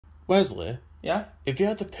Wesley, Yeah? if you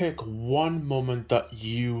had to pick one moment that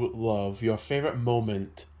you love, your favorite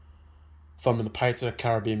moment from the Pirates of the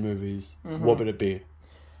Caribbean movies, what would it be?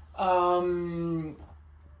 The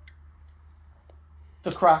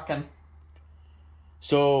Kraken.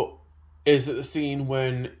 So, is it the scene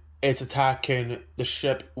when it's attacking the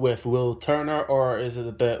ship with Will Turner, or is it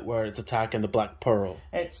the bit where it's attacking the Black Pearl?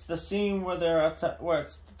 It's the scene where where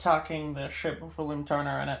it's attacking the ship with William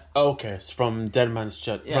Turner in it. Okay, it's from Dead Man's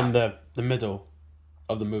Chest, Yeah. from the middle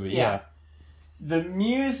of the movie, yeah. The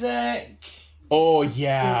music... Oh,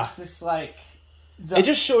 yeah. It's just like... It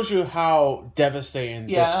just shows you how devastating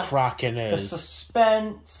this Kraken The is.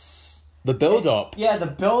 suspense. The build-up.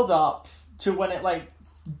 The build-up to when it, like,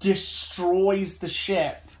 destroys the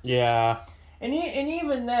ship. Yeah. And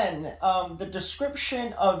even then, the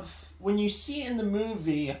description of when you see in the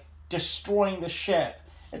movie destroying the ship,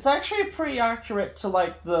 it's actually pretty accurate to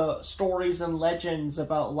like the stories and legends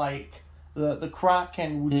about like the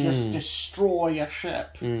Kraken would just destroy a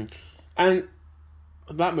ship. And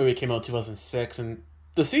that movie came out in 2006, and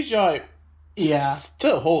the CGI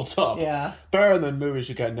still holds up. Yeah. Better than movies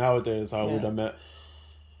you get nowadays, I would admit.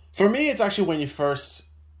 For me, it's actually when you first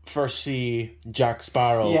see Jack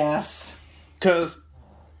Sparrow. Yes. Because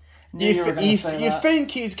you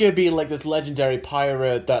think he's going to be like this legendary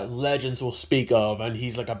pirate that legends will speak of, and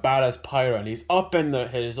he's like a badass pirate, and he's up in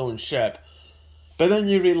his own ship. But then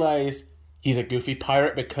you realize he's a goofy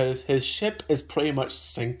pirate because his ship is pretty much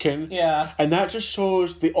sinking. Yeah. And that just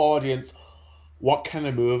shows the audience what kind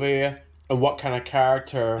of movie and what kind of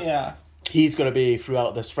character he's going to be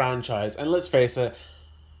throughout this franchise. And let's face it,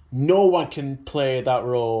 no one can play that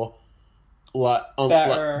role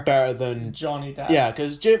better than Johnny Depp. Yeah,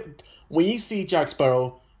 because when you see Jack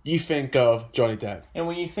Sparrow, you think of Johnny Depp. And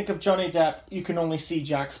when you think of Johnny Depp, you can only see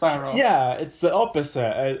Jack Sparrow. Yeah, it's the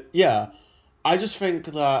opposite. I just think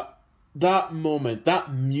that moment,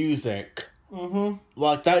 that music,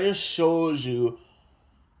 like that just shows you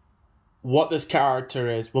what this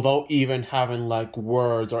character is without even having like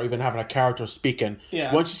words or even having a character speaking.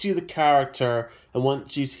 Yeah. Once you see the character and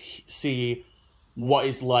once you see what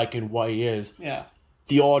he's like and what he is,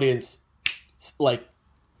 the audience like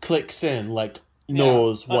clicks in, like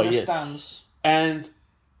knows what he is. And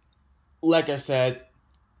like I said,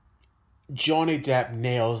 Johnny Depp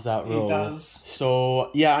nails that role. He does.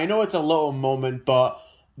 So yeah, I know it's a little moment, but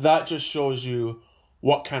that just shows you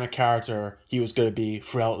what kind of character he was going to be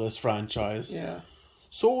throughout this franchise. Yeah.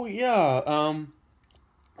 So yeah,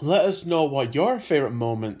 let us know what your favorite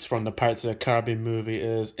moment from the Pirates of the Caribbean movie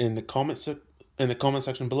is in the comment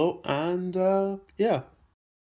section below, and yeah.